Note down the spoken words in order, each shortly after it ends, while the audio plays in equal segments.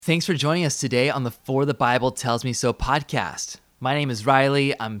Thanks for joining us today on the For the Bible Tells Me So podcast. My name is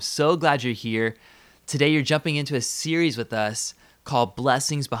Riley. I'm so glad you're here. Today you're jumping into a series with us called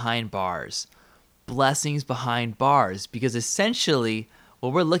Blessings Behind Bars. Blessings Behind Bars, because essentially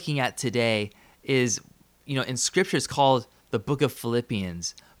what we're looking at today is, in scripture it's called the book of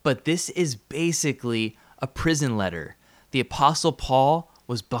Philippians, but this is basically a prison letter. The Apostle Paul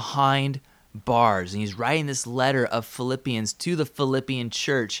was behind bars, and he's writing this letter of Philippians to the Philippian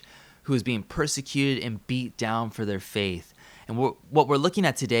church who is being persecuted and beat down for their faith. And what we're looking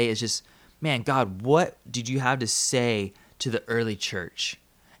at today is just, man, God, what did you have to say to the early church?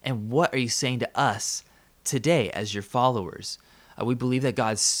 And what are you saying to us today as your followers? We believe that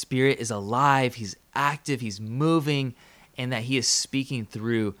God's Spirit is alive, He's active, He's moving, and that He is speaking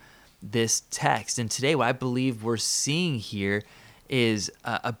through this text. And today what I believe we're seeing here is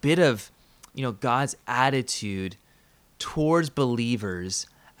a bit of God's attitude towards believers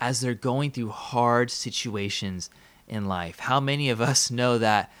as they're going through hard situations in life. How many of us know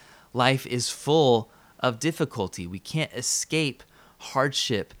that life is full of difficulty? We can't escape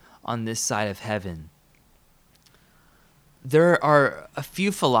hardship on this side of heaven. There are a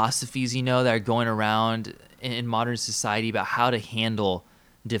few philosophies, that are going around in modern society about how to handle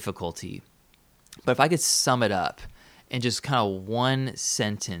difficulty. But if I could sum it up in just kind of one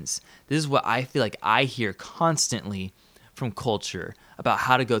sentence, this is what I feel like I hear constantly from culture about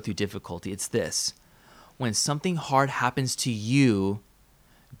how to go through difficulty. It's this: when something hard happens to you,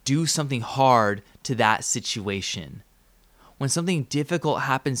 do something hard to that situation. When something difficult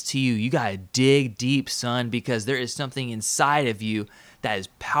happens to you, you gotta dig deep, son, because there is something inside of you that is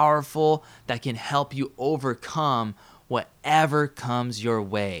powerful, that can help you overcome whatever comes your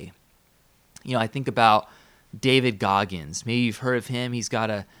way. I think about David Goggins. Maybe you've heard of him. He's got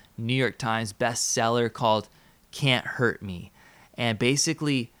a New York Times bestseller called Can't Hurt Me. And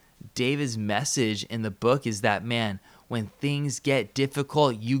basically, David's message in the book is that, man, when things get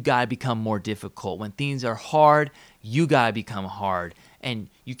difficult, you got to become more difficult. When things are hard, you got to become hard. And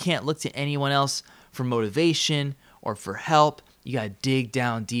you can't look to anyone else for motivation or for help. You got to dig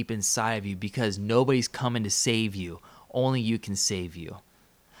down deep inside of you, because nobody's coming to save you. Only you can save you.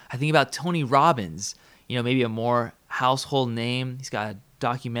 I think about Tony Robbins, maybe a more household name. He's got a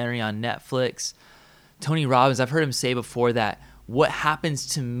documentary on Netflix. Tony Robbins, I've heard him say before that what happens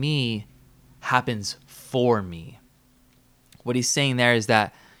to me happens for me. What he's saying there is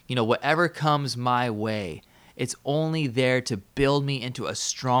that, whatever comes my way, it's only there to build me into a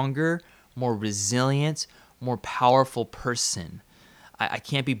stronger, more resilient, more powerful person. I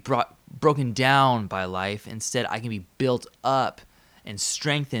can't be broken down by life. Instead, I can be built up and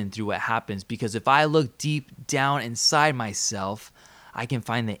strengthened through what happens, because if I look deep down inside myself, I can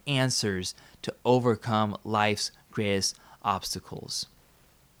find the answers to overcome life's greatest obstacles.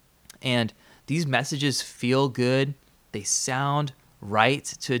 And these messages feel good, they sound right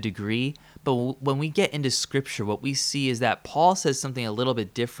to a degree, but when we get into scripture, what we see is that Paul says something a little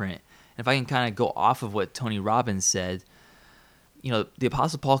bit different. And if I can kind of go off of what Tony Robbins said, the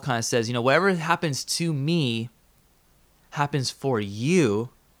Apostle Paul kind of says, whatever happens to me happens for you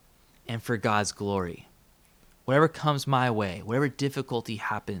and for God's glory. Whatever comes my way, whatever difficulty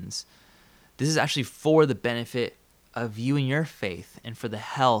happens, this is actually for the benefit of you and your faith, and for the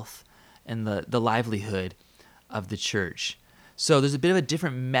health and the livelihood of the church. So there's a bit of a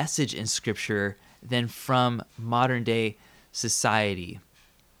different message in Scripture than from modern day society.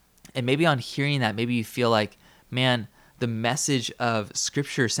 And maybe on hearing that, maybe you feel like, man, the message of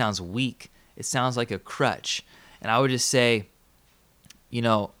Scripture sounds weak. It sounds like a crutch. And I would just say,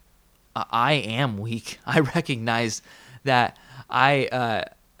 I am weak. I recognize that I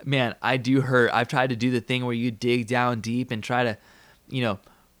do hurt. I've tried to do the thing where you dig down deep and try to,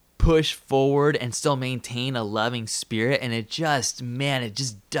 push forward and still maintain a loving spirit. And it just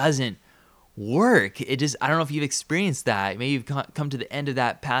doesn't work. I don't know if you've experienced that. Maybe you've come to the end of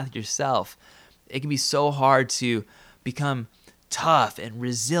that path yourself. It can be so hard to become tough and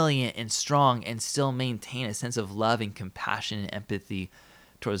resilient and strong and still maintain a sense of love and compassion and empathy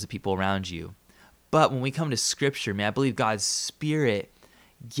towards the people around you. But when we come to Scripture, I believe God's Spirit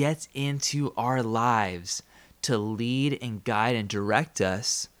gets into our lives to lead and guide and direct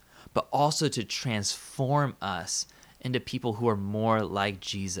us, but also to transform us into people who are more like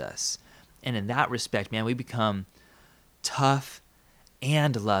Jesus. And in that respect, we become tough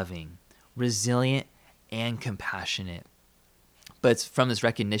and loving, resilient and compassionate. But it's from this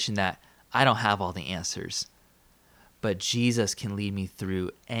recognition that I don't have all the answers, but Jesus can lead me through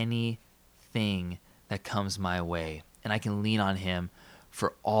anything that comes my way. And I can lean on Him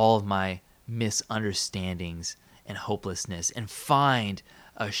for all of my misunderstandings and hopelessness, and find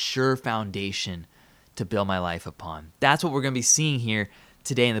a sure foundation to build my life upon. That's what we're going to be seeing here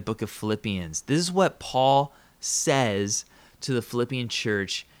today in the book of Philippians. This is what Paul says to the Philippian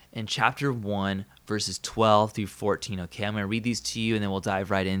church in chapter 1, verses 12 through 14. Okay, I'm going to read these to you and then we'll dive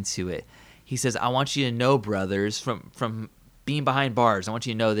right into it. He says, I want you to know, brothers, from being behind bars, I want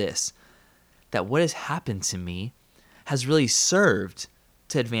you to know this, that what has happened to me has really served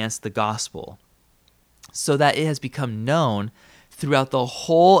to advance the gospel, so that it has become known throughout the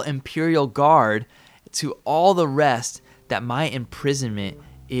whole imperial guard to all the rest that my imprisonment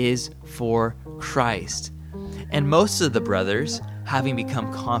is for Christ. And most of the brothers, having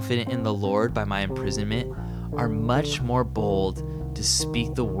become confident in the Lord by my imprisonment, are much more bold to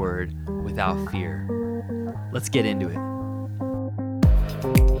speak the word without fear. Let's get into it.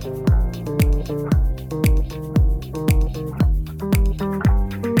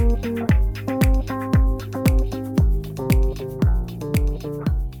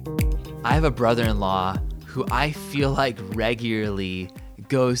 I have a brother-in-law who I feel like regularly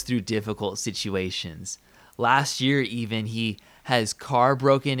goes through difficult situations. Last year even, he had his car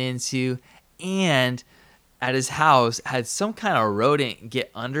broken into, and at his house had some kind of rodent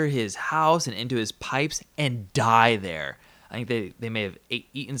get under his house and into his pipes and die there. I think they may have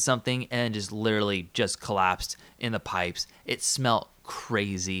eaten something and just literally just collapsed in the pipes. It smelled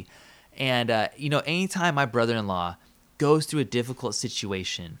crazy. And, anytime my brother-in-law goes through a difficult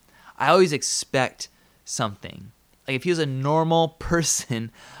situation, I always expect something. Like if he was a normal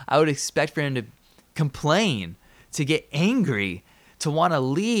person, I would expect for him to complain, to get angry, to want to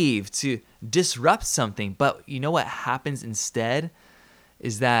leave, to disrupt something. But you know what happens instead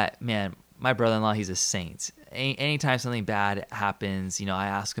is that, man, my brother-in-law, he's a saint. Anytime something bad happens, I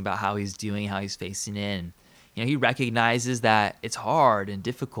ask him about how he's doing, how he's facing it. And, he recognizes that it's hard and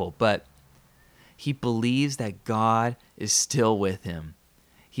difficult, but he believes that God is still with him.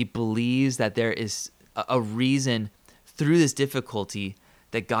 He believes that there is a reason through this difficulty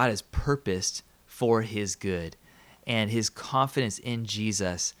that God has purposed for his good. And his confidence in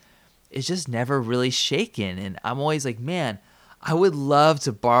Jesus is just never really shaken. And I'm always like, man, I would love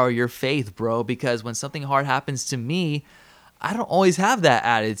to borrow your faith, bro, because when something hard happens to me, I don't always have that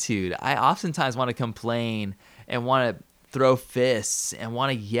attitude. I oftentimes want to complain and want to throw fists and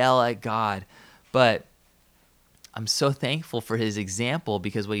want to yell at God. But I'm so thankful for his example,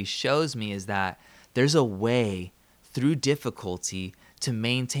 because what he shows me is that there's a way through difficulty to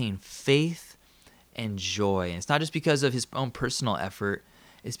maintain faith and joy. And it's not just because of his own personal effort.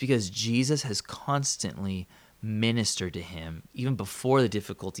 It's because Jesus has constantly ministered to him even before the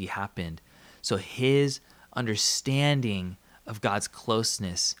difficulty happened. So his understanding of God's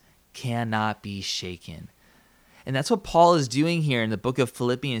closeness cannot be shaken. And that's what Paul is doing here in the book of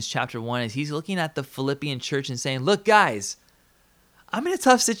Philippians chapter 1, is he's looking at the Philippian church and saying, look, guys, I'm in a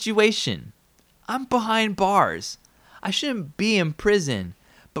tough situation. I'm behind bars. I shouldn't be in prison.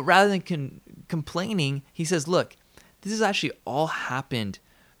 But rather than complaining, he says, look, this has actually all happened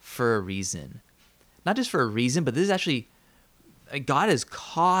for a reason. Not just for a reason, but this is actually, God has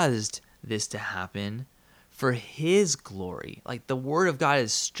caused this to happen for his glory. Like the word of God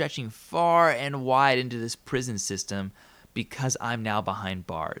is stretching far and wide into this prison system because I'm now behind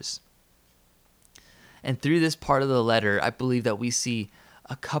bars. And through this part of the letter, I believe that we see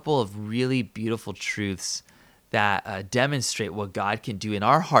a couple of really beautiful truths that demonstrate what God can do in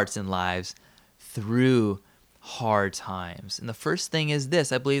our hearts and lives through hard times. And the first thing is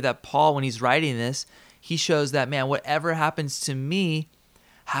this. I believe that Paul, when he's writing this, he shows that, man, whatever happens to me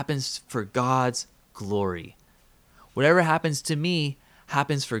happens for God's glory. Whatever happens to me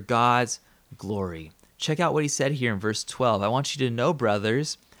happens for God's glory. Check out what he said here in verse 12. I want you to know,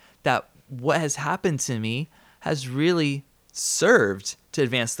 brothers, that what has happened to me has really served to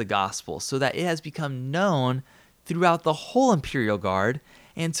advance the gospel, so that it has become known throughout the whole imperial guard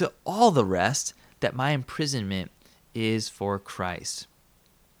and to all the rest that my imprisonment is for Christ.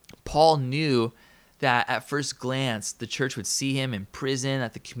 Paul knew that at first glance, the church would see him in prison,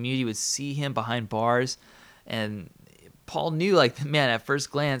 that the community would see him behind bars. And Paul knew, like, man, at first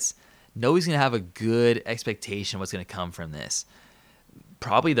glance, nobody's going to have a good expectation of what's going to come from this.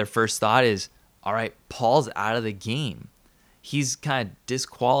 Probably their first thought is, all right, Paul's out of the game. He's kind of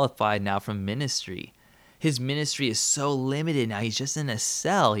disqualified now from ministry. His ministry is so limited now. He's just in a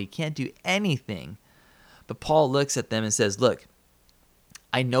cell. He can't do anything. But Paul looks at them and says, look,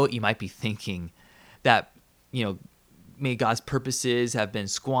 I know what you might be thinking, that, maybe God's purposes have been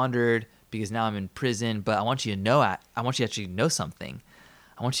squandered because now I'm in prison, but I want you to actually know something.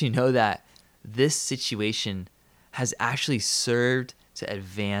 I want you to know that this situation has actually served to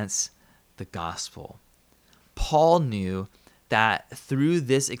advance the gospel. Paul knew that through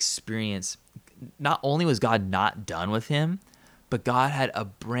this experience, not only was God not done with him, but God had a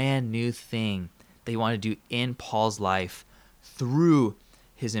brand new thing that he wanted to do in Paul's life through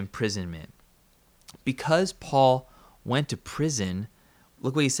his imprisonment. Because Paul went to prison,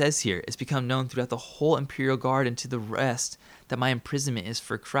 look what he says here. It's become known throughout the whole imperial guard and to the rest that my imprisonment is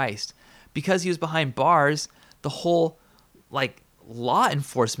for Christ. Because he was behind bars, the whole law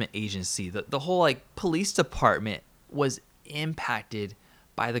enforcement agency, the whole police department was impacted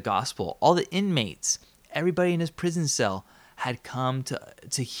by the gospel. All the inmates, everybody in his prison cell had come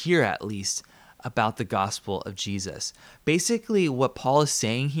to hear at least about the gospel of Jesus. Basically, what Paul is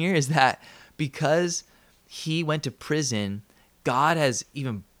saying here is that because he went to prison, God has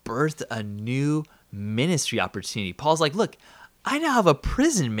even birthed a new ministry opportunity. Paul's like, look, I now have a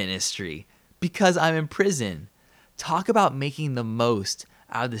prison ministry because I'm in prison. Talk about making the most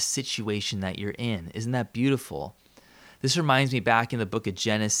out of the situation that you're in. Isn't that beautiful? This reminds me back in the book of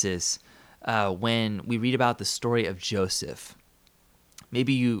Genesis when we read about the story of Joseph.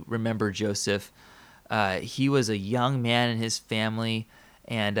 Maybe you remember Joseph. He was a young man in his family,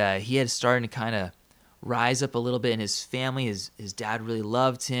 and he had started to kind of rise up a little bit in his family. His dad really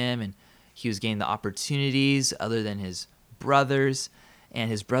loved him, and he was getting the opportunities other than his brothers. And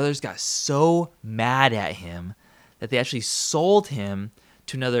his brothers got so mad at him that they actually sold him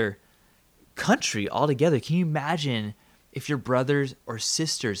to another country altogether. Can you imagine if your brothers or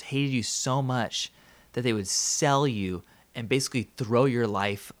sisters hated you so much that they would sell you and basically throw your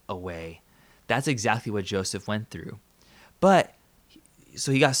life away? That's exactly what Joseph went through. But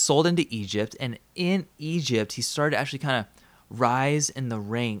so he got sold into Egypt, and in Egypt, he started to actually kind of rise in the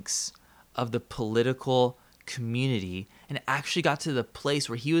ranks of the political community and actually got to the place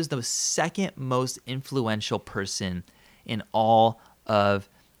where he was the second most influential person in all of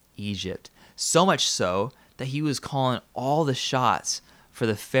Egypt. So much so that he was calling all the shots for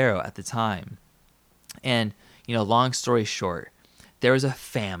the Pharaoh at the time. And, long story short, there was a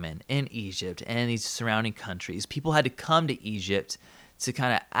famine in Egypt and these surrounding countries. People had to come to Egypt to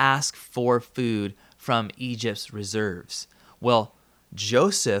kind of ask for food from Egypt's reserves. Well,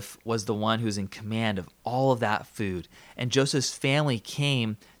 Joseph was the one who was in command of all of that food. And Joseph's family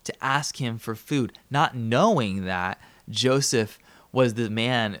came to ask him for food, not knowing that Joseph was the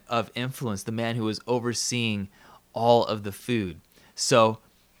man of influence, the man who was overseeing all of the food. So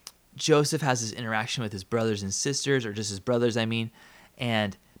Joseph has this interaction with his brothers and sisters, or just his brothers,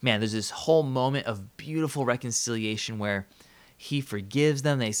 and man, there's this whole moment of beautiful reconciliation where he forgives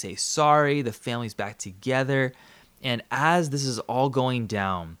them. They say sorry. The family's back together. And as this is all going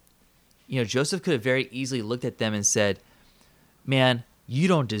down, Joseph could have very easily looked at them and said, man, you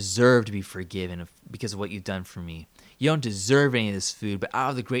don't deserve to be forgiven because of what you've done for me. You don't deserve any of this food, but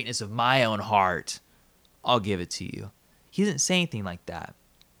out of the greatness of my own heart, I'll give it to you. He didn't say anything like that.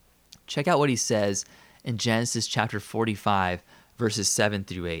 Check out what he says in Genesis chapter 45, verses 7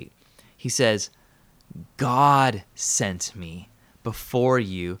 through 8. He says, God sent me before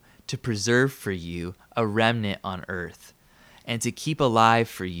you to preserve for you a remnant on earth, and to keep alive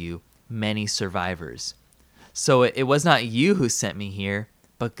for you many survivors. So it was not you who sent me here,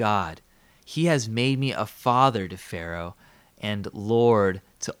 but God. He has made me a father to Pharaoh, and lord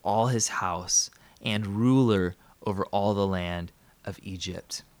to all his house, and ruler over all the land of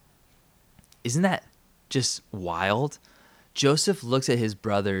Egypt. Isn't that just wild? Joseph looks at his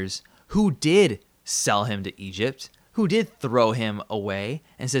brothers who did sell him to Egypt, who did throw him away,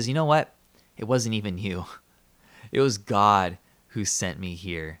 and says, you know what? It wasn't even you. It was God who sent me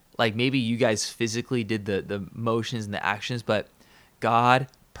here. Like maybe you guys physically did the motions and the actions, but God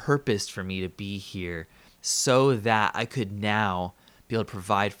purposed for me to be here so that I could now be able to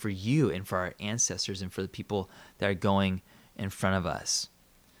provide for you and for our ancestors and for the people that are going in front of us.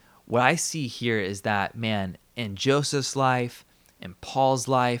 What I see here is that, man, in Joseph's life, in Paul's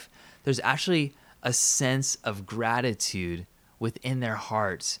life, there's actually a sense of gratitude within their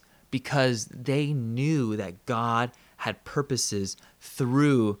hearts because they knew that God had purposes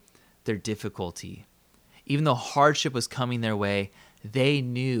through their difficulty. Even though hardship was coming their way, they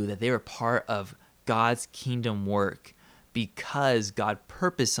knew that they were part of God's kingdom work because God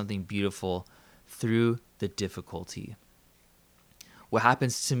purposed something beautiful through the difficulty. What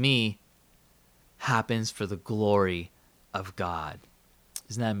happens to me happens for the glory of God.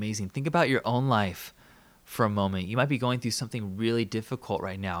 Isn't that amazing? Think about your own life for a moment. You might be going through something really difficult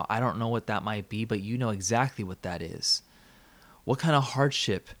right now. I don't know what that might be, but you know exactly what that is. What kind of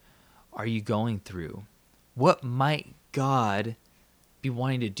hardship are you going through? What might God be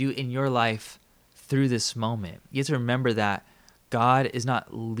wanting to do in your life through this moment? You have to remember that God is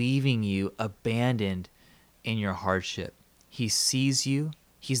not leaving you abandoned in your hardship. He sees you.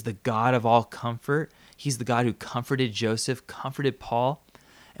 He's the God of all comfort. He's the God who comforted Joseph, comforted Paul,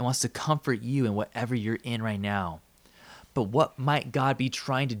 and wants to comfort you in whatever you're in right now. But what might God be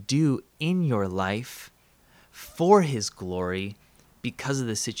trying to do in your life for his glory because of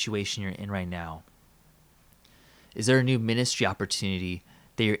the situation you're in right now? Is there a new ministry opportunity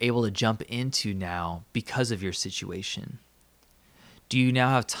that you're able to jump into now because of your situation? Do you now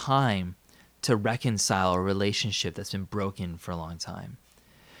have time to reconcile a relationship that's been broken for a long time?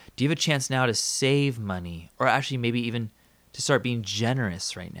 Do you have a chance now to save money, or actually maybe even to start being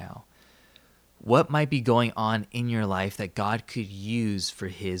generous right now? What might be going on in your life that God could use for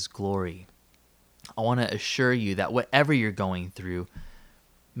his glory? I want to assure you that whatever you're going through,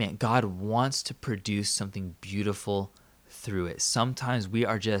 man, God wants to produce something beautiful through it. Sometimes we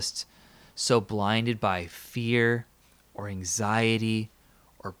are just so blinded by fear or anxiety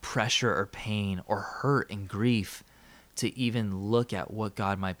or pressure or pain or hurt and grief to even look at what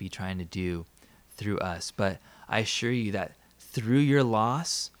God might be trying to do through us. But I assure you that through your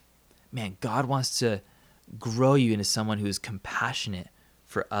loss, man, God wants to grow you into someone who is compassionate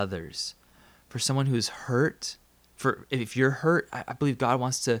for others, for someone who is hurt. For if you're hurt, I believe God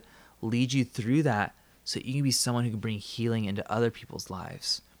wants to lead you through that so that you can be someone who can bring healing into other people's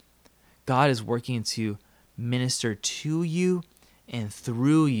lives. God is working to minister to you and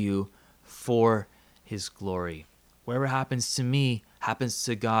through you for his glory. Whatever happens to me happens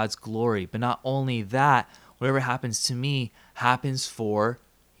to God's glory. But not only that, whatever happens to me happens for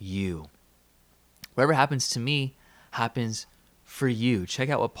you. Whatever happens to me happens for you. Check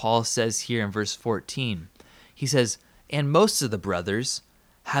out what Paul says here in verse 14. He says, "And most of the brothers,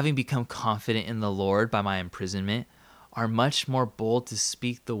 having become confident in the Lord by my imprisonment, are much more bold to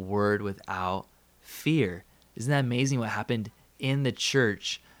speak the word without fear." Isn't that amazing what happened in the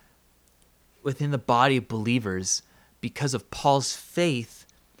church, within the body of believers, because of Paul's faith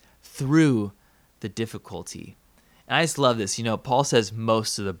through the difficulty? And I just love this. Paul says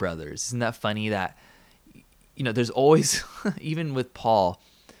most of the brothers. Isn't that funny that, there's always, even with Paul,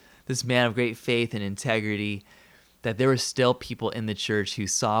 this man of great faith and integrity, that there were still people in the church who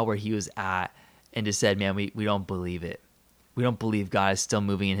saw where he was at and just said, man, we don't believe it. We don't believe God is still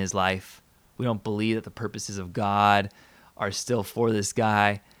moving in his life. We don't believe that the purposes of God are still for this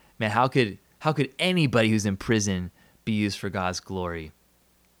guy. Man, how could anybody who's in prison be used for God's glory?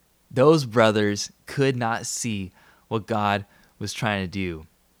 Those brothers could not see what God was trying to do.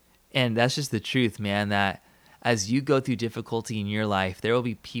 And that's just the truth, man, that as you go through difficulty in your life, there will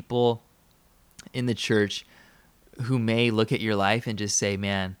be people in the church who may look at your life and just say,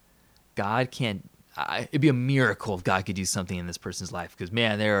 man, God can't, it'd be a miracle if God could do something in this person's life because,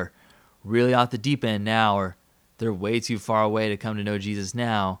 man, they're really off the deep end now, or they're way too far away to come to know Jesus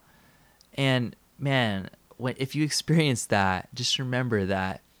now. And man, if you experience that, just remember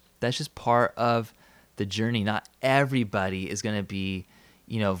that that's just part of the journey. Not everybody is going to be,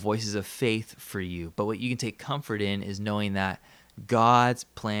 voices of faith for you. But what you can take comfort in is knowing that God's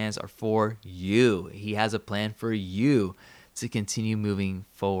plans are for you. He has a plan for you to continue moving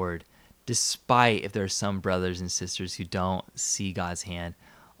forward, despite if there are some brothers and sisters who don't see God's hand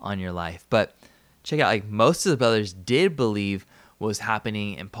on your life. But check out, most of the brothers did believe what was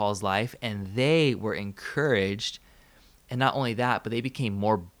happening in Paul's life, and they were encouraged. And not only that, but they became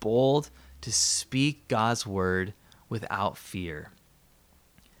more bold to speak God's word without fear.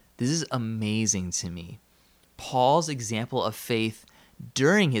 This is amazing to me. Paul's example of faith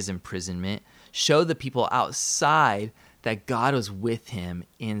during his imprisonment showed the people outside that God was with him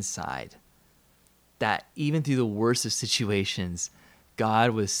inside. That even through the worst of situations, God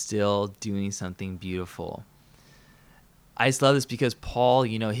was still doing something beautiful. I just love this because Paul,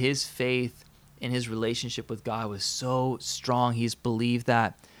 his faith and his relationship with God was so strong. He's believed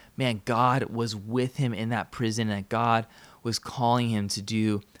that, man, God was with him in that prison, and that God was calling him to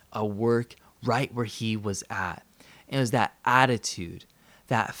do a work right where he was at. And it was that attitude,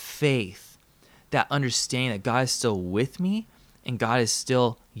 that faith, that understanding that God is still with me and God is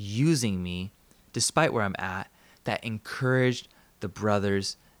still using me despite where I'm at, that encouraged the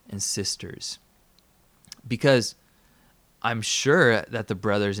brothers and sisters. Because I'm sure that the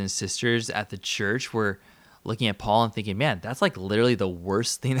brothers and sisters at the church were looking at Paul and thinking, man, that's literally the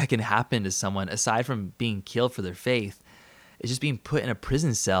worst thing that can happen to someone aside from being killed for their faith. It's just being put in a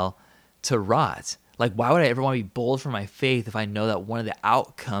prison cell to rot. Why would I ever want to be bold for my faith if I know that one of the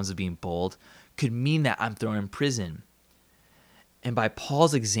outcomes of being bold could mean that I'm thrown in prison? And by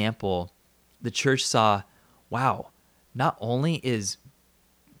Paul's example, the church saw, wow, not only is,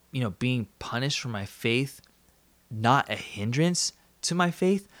 being punished for my faith not a hindrance to my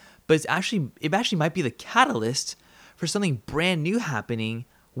faith, but it actually might be the catalyst for something brand new happening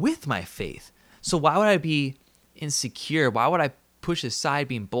with my faith. So why would I be insecure? Why would I push aside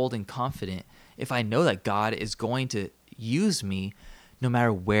being bold and confident if I know that God is going to use me no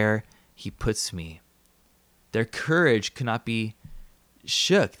matter where he puts me? Their courage could not be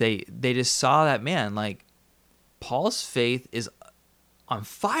shook. They just saw that, man, like Paul's faith is on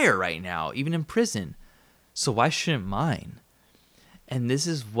fire right now, even in prison. So why shouldn't mine? And this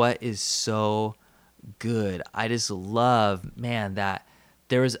is what is so good. I just love, man, that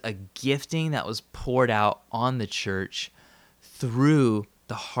there was a gifting that was poured out on the church through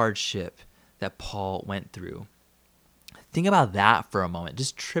the hardship that Paul went through. Think about that for a moment.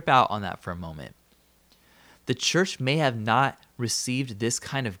 Just trip out on that for a moment. The church may have not received this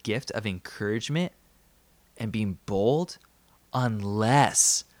kind of gift of encouragement and being bold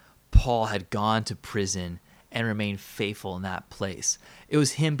unless Paul had gone to prison and remained faithful in that place. It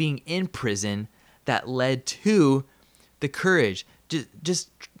was him being in prison that led to the courage. Just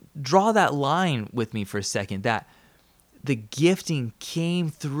draw that line with me for a second, that the gifting came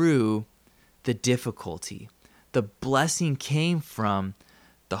through the difficulty. The blessing came from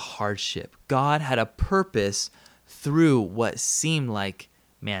the hardship. God had a purpose through what seemed like,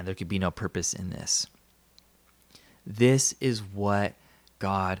 man, there could be no purpose in this. This is what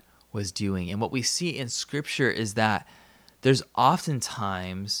God was doing. And what we see in Scripture is that there's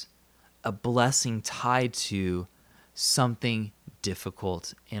oftentimes a blessing tied to something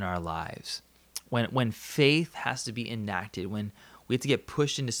difficult in our lives. When faith has to be enacted, when we have to get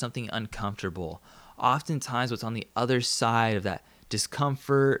pushed into something uncomfortable, oftentimes what's on the other side of that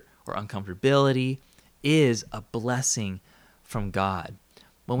discomfort or uncomfortability is a blessing from God.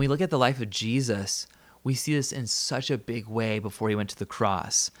 When we look at the life of Jesus, we see this in such a big way before he went to the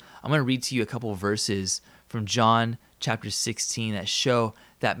cross. I'm going to read to you a couple of verses from John chapter 16 that show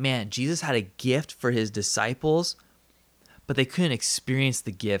that, man, Jesus had a gift for his disciples, but they couldn't experience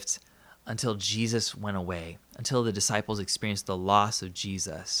the gift until Jesus went away, until the disciples experienced the loss of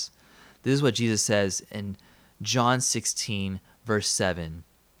Jesus. This is what Jesus says in John 16, verse 7.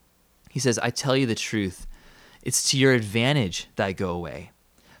 He says, I tell you the truth, it's to your advantage that I go away.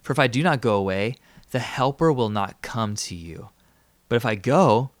 For if I do not go away, the Helper will not come to you. But if I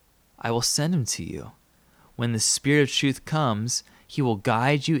go, I will send him to you. When the Spirit of truth comes, he will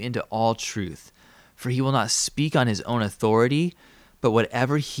guide you into all truth. For he will not speak on his own authority, but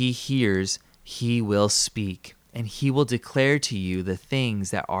whatever he hears, he will speak. And he will declare to you the things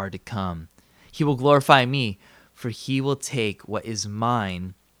that are to come. He will glorify me, for he will take what is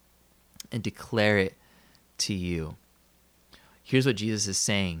mine and declare it to you. Here's what Jesus is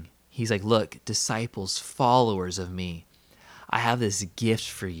saying. He's like, look, disciples, followers of me, I have this gift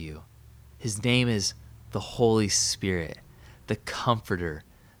for you. His name is the Holy Spirit, the Comforter,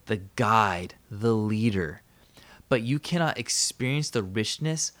 the Guide, the Leader. But you cannot experience the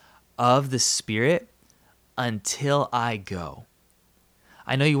richness of the Spirit until I go.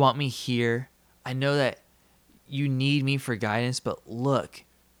 I know you want me here. I know that you need me for guidance, but look,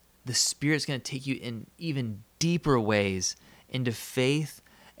 the Spirit's going to take you in even deeper ways into faith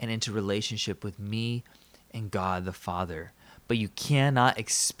and into relationship with me and God the Father. But you cannot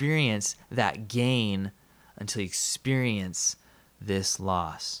experience that gain until you experience this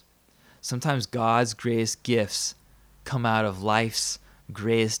loss. Sometimes God's greatest gifts come out of life's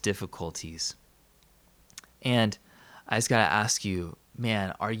greatest difficulties. And I just got to ask you,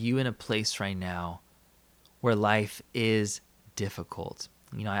 man, are you in a place right now where life is difficult?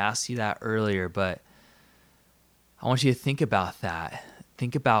 You know, I asked you that earlier, but I want you to think about that.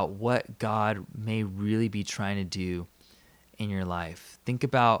 Think about what God may really be trying to do in your life. Think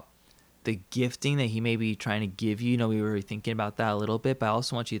about the gifting that he may be trying to give you. You know, we were thinking about that a little bit, but I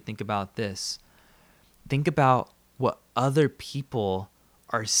also want you to think about this. Think about what other people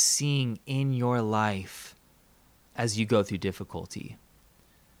are seeing in your life as you go through difficulty.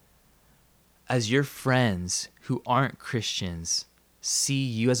 As your friends who aren't Christians see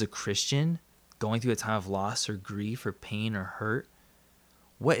you as a Christian going through a time of loss or grief or pain or hurt,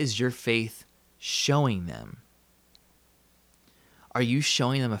 what is your faith showing them? Are you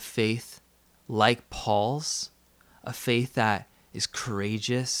showing them a faith like Paul's? A faith that is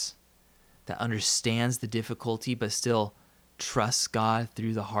courageous, that understands the difficulty but still trusts God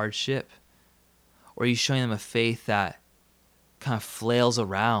through the hardship? Or are you showing them a faith that kind of flails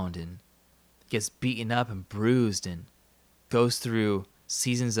around and gets beaten up and bruised and goes through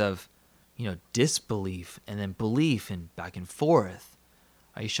seasons of, disbelief and then belief and back and forth?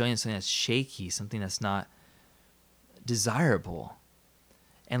 Are you showing them something that's shaky, something that's not desirable?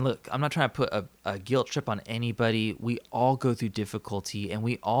 And look, I'm not trying to put a guilt trip on anybody. We all go through difficulty and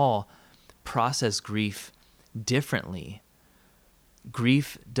we all process grief differently.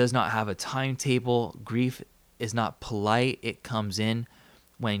 Grief does not have a timetable. Grief is not polite. It comes in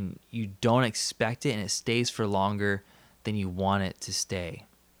when you don't expect it, and it stays for longer than you want it to stay.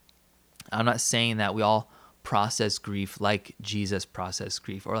 I'm not saying that we all process grief like Jesus processed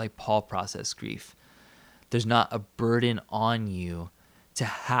grief or like Paul processed grief. There's not a burden on you to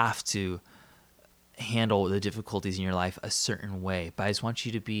have to handle the difficulties in your life a certain way. But I just want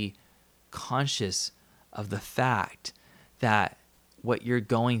you to be conscious of the fact that what you're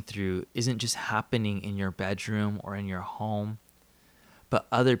going through isn't just happening in your bedroom or in your home, but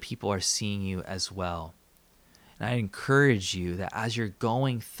other people are seeing you as well. And I encourage you that as you're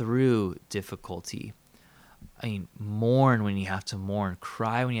going through difficulty, mourn when you have to mourn,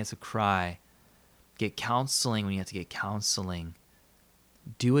 cry when you have to cry, get counseling when you have to get counseling.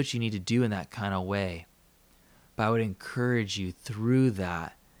 Do what you need to do in that kind of way. But I would encourage you through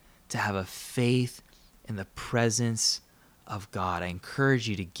that to have a faith in the presence of God. I encourage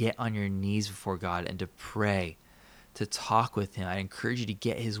you to get on your knees before God and to pray, to talk with him. I encourage you to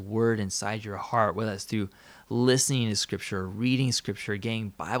get his word inside your heart, whether that's through listening to scripture, or reading scripture, or getting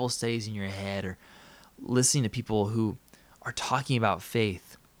Bible studies in your head, or listening to people who are talking about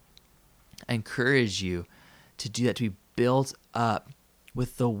faith. I encourage you to do that, to be built up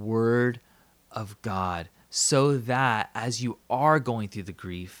with the word of God, so that as you are going through the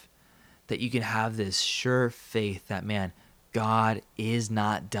grief, that you can have this sure faith that, man, God is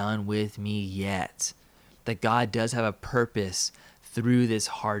not done with me yet. That God does have a purpose through this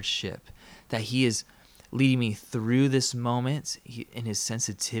hardship. That he is leading me through this moment in his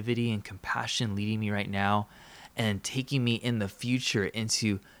sensitivity and compassion, leading me right now and taking me in the future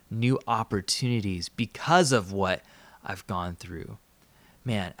into new opportunities because of what I've gone through.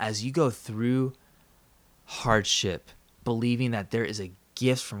 Man, as you go through hardship, believing that there is a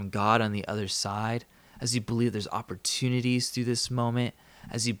gift from God on the other side, as you believe there's opportunities through this moment,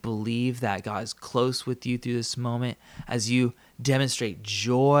 as you believe that God is close with you through this moment, as you demonstrate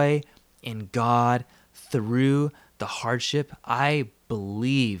joy in God through the hardship, I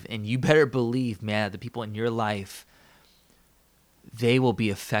believe, and you better believe, man, that the people in your life, they will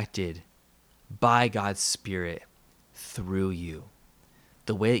be affected by God's Spirit through you.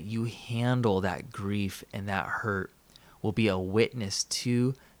 The way that you handle that grief and that hurt will be a witness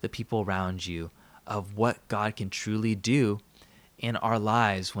to the people around you of what God can truly do in our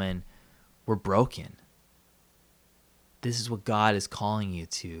lives when we're broken. This is what God is calling you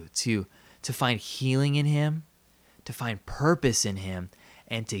to find healing in him, to find purpose in him,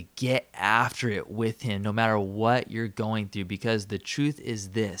 and to get after it with him no matter what you're going through. Because the truth is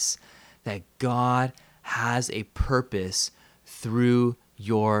this, that God has a purpose through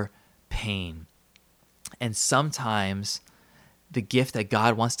your pain. And sometimes the gift that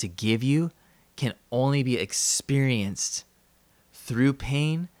God wants to give you can only be experienced through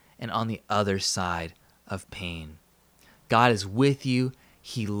pain and on the other side of pain. God is with you.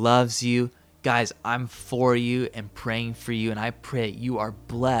 He loves you. Guys, I'm for you and praying for you, and I pray you are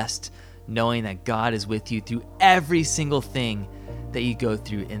blessed knowing that God is with you through every single thing that you go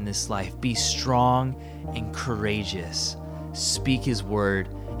through in this life. Be strong and courageous. Speak his word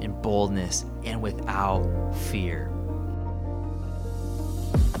in boldness and without fear.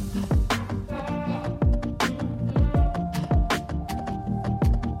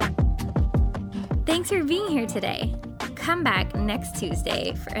 Thanks for being here today. Come back next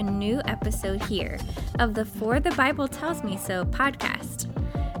Tuesday for a new episode here of the For the Bible Tells Me So podcast.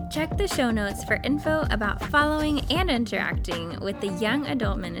 Check the show notes for info about following and interacting with the young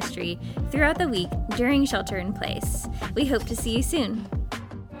adult ministry throughout the week during Shelter in Place. We hope to see you soon.